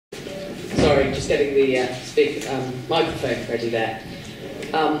sorry, just getting the microphone ready there.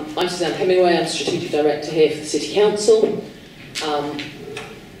 I'm Suzanne Hemingway, I'm Strategic Director here for the City Council.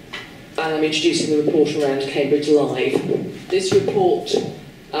 And I'm introducing the report around Cambridge Live. This report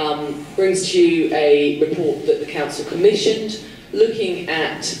brings to you a report that the Council commissioned, looking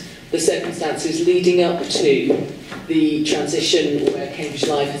at the circumstances leading up to the transition where Cambridge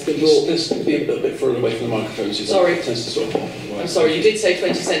Live has been brought. Let's be a little bit further away from the microphone. So sorry. It tends to sort of I'm sorry, you did say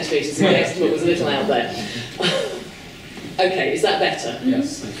 20 centimetres, and the estimate was a little out there. Okay, is that better?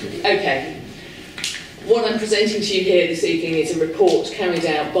 Yes, thank you. Okay. What I'm presenting to you here this evening is a report carried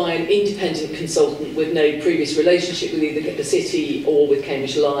out by an independent consultant with no previous relationship with either the City or with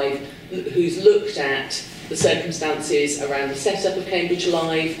Cambridge Live, who's looked at the circumstances around the setup of Cambridge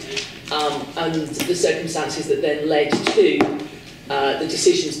Live and the circumstances that then led to the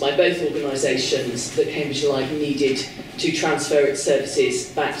decisions by both organisations that Cambridge Live needed to transfer its services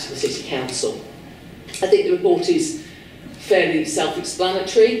back to the City Council. I think the report is fairly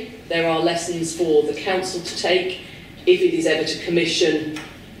self-explanatory. There are lessons for the Council to take if it is ever to commission,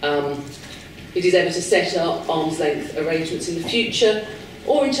 it is ever to set up arm's length arrangements in the future,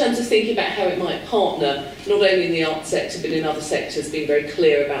 or in terms of thinking about how it might partner, not only in the arts sector but in other sectors, being very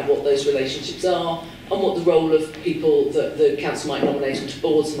clear about what those relationships are and what the role of people that the Council might nominate onto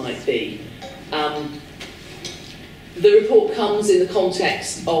boards might be. The report comes in the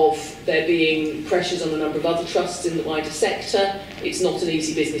context of there being pressures on a number of other trusts in the wider sector. It's not an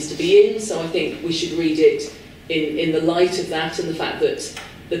easy business to be in, so I think we should read it in the light of that and the fact that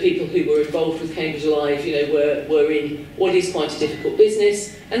the people who were involved with Cambridge Live, were in what is quite a difficult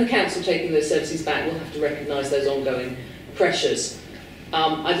business, and the Council taking those services back will have to recognise those ongoing pressures.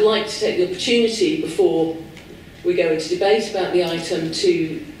 I'd like to take the opportunity before we go into debate about the item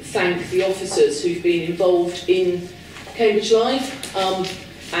to thank the officers who've been involved in Cambridge Live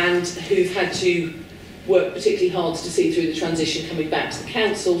and who've had to work particularly hard to see through the transition coming back to the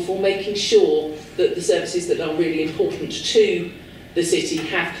Council, for making sure that the services that are really important to the City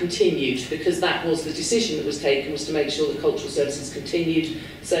have continued, because that was the decision that was taken, was to make sure that cultural services continued.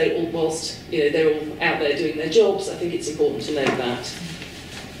 So whilst they're all out there doing their jobs, I think it's important to note that.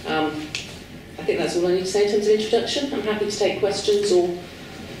 I think that's all I need to say in terms of introduction. I'm happy to take questions or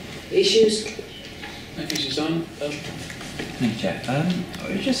issues. Thank you, Suzanne. Thank you, Chair.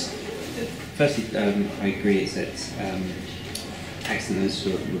 Firstly, I agree it's excellent this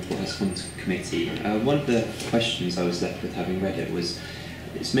report has come to committee. One of the questions I was left with having read it was,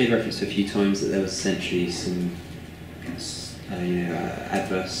 it's made reference to a few times that there was essentially some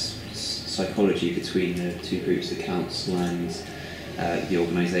adverse psychology between the two groups, the Council and the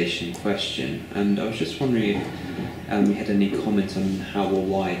organisation in question. And I was just wondering if we had any comment on how or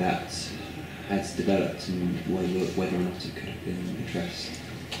why that has developed and whether or not it could have been addressed.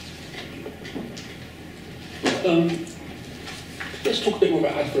 Let's talk a bit more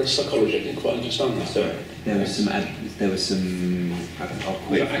about adverse psychology. I didn't quite understand that. Sorry. There was some. I'll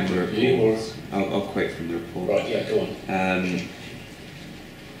quote from the report. I'll quote from the report. Right. Yeah. Go on.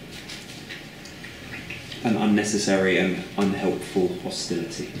 An unnecessary and unhelpful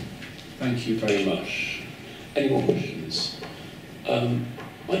hostility. Thank you very much. Any more questions?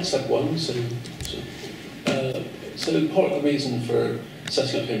 I just have one. So part of the reason for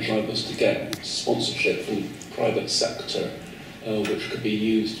setting up Cambridge Live was to get sponsorship from the private sector, which could be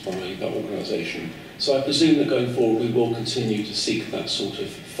used by that organisation. So I presume that going forward we will continue to seek that sort of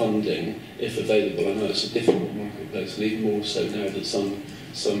funding if available. I know it's a difficult marketplace, and even more so now that some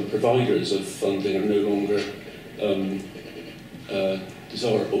providers of funding are no longer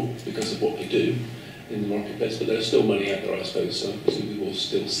desirable because of what they do in the marketplace, but there's still money out there, I suppose, so I presume we will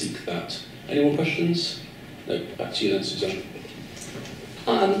still seek that. Any more questions? No, back to you then, Suzanne.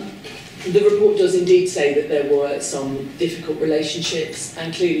 The report does indeed say that there were some difficult relationships,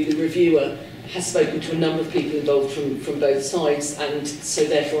 and clearly the reviewer has spoken to a number of people involved from both sides, and so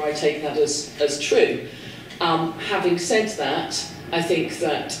therefore I take that as true. Having said that, I think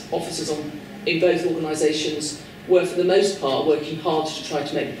that officers in both organisations were for the most part working hard to try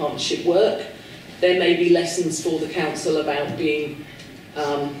to make the partnership work. There may be lessons for the Council about being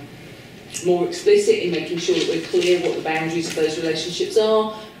more explicit in making sure that we're clear what the boundaries of those relationships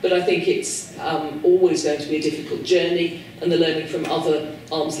are, but I think it's always going to be a difficult journey, and the learning from other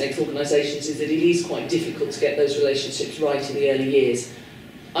arm's length organisations is that it is quite difficult to get those relationships right in the early years.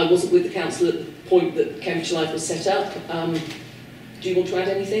 I wasn't with the Council at the point that Cambridge Live was set up. Do you want to add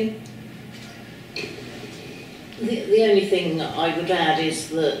anything? The only thing I would add is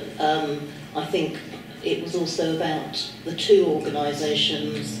that I think it was also about the two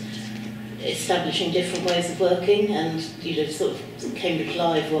organisations establishing different ways of working, and sort of Cambridge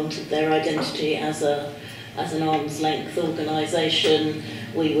Live wanted their identity as an arm's length organisation.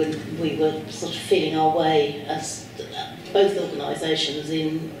 We were sort of feeling our way as both organisations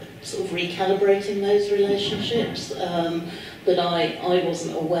in sort of recalibrating those relationships, but I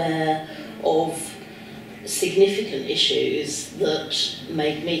wasn't aware of significant issues that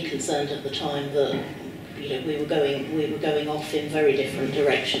made me concerned at the time that we were going off in very different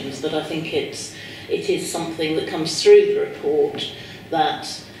directions. But I think it is something that comes through the report that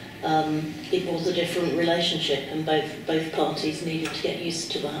it was a different relationship, and both parties needed to get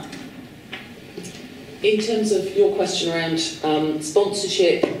used to that. In terms of your question around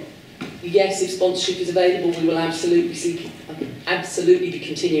sponsorship, yes, if sponsorship is available, we will absolutely be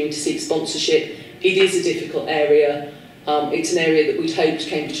continuing to seek sponsorship. It is a difficult area. It's an area that we'd hoped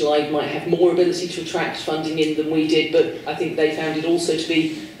Cambridge Live might have more ability to attract funding in than we did, but I think they found it also to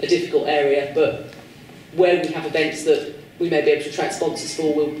be a difficult area. But where we have events that we may be able to attract sponsors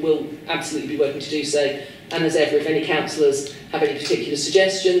for, we'll absolutely be working to do so. And as ever, if any councillors have any particular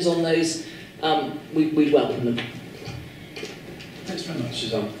suggestions on those, we'd welcome them. Thanks very much,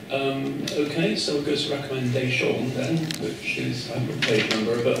 Suzanne. Okay, so we'll go to recommendation then, which is, I haven't got the page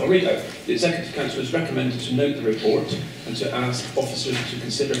number, but I'll read out. The Executive Council has recommended to note the report and to ask officers to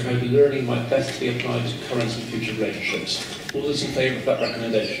consider how the learning might best be applied to current and future relationships. All those in favour of that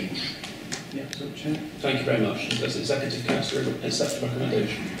recommendation? Yeah, Chair. Thank you very much. Does the Executive Council accept the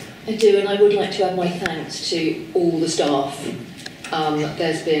recommendation? I do, and I would like to add my thanks to all the staff.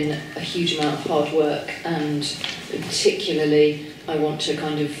 There's been a huge amount of hard work, and particularly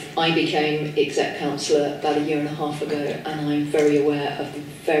I became exec councillor about 1.5 years ago, and I'm very aware of the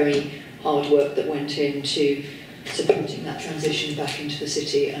very hard work that went into supporting that transition back into the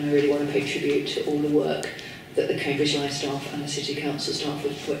city, and I really want to pay tribute to all the work that the Cambridge Live staff and the City Council staff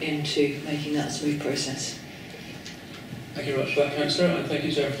have put into making that a smooth process. Thank you very much for that, Councillor, and thank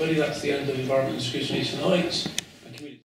you to everybody. That's the end of Environment and Scrutiny tonight.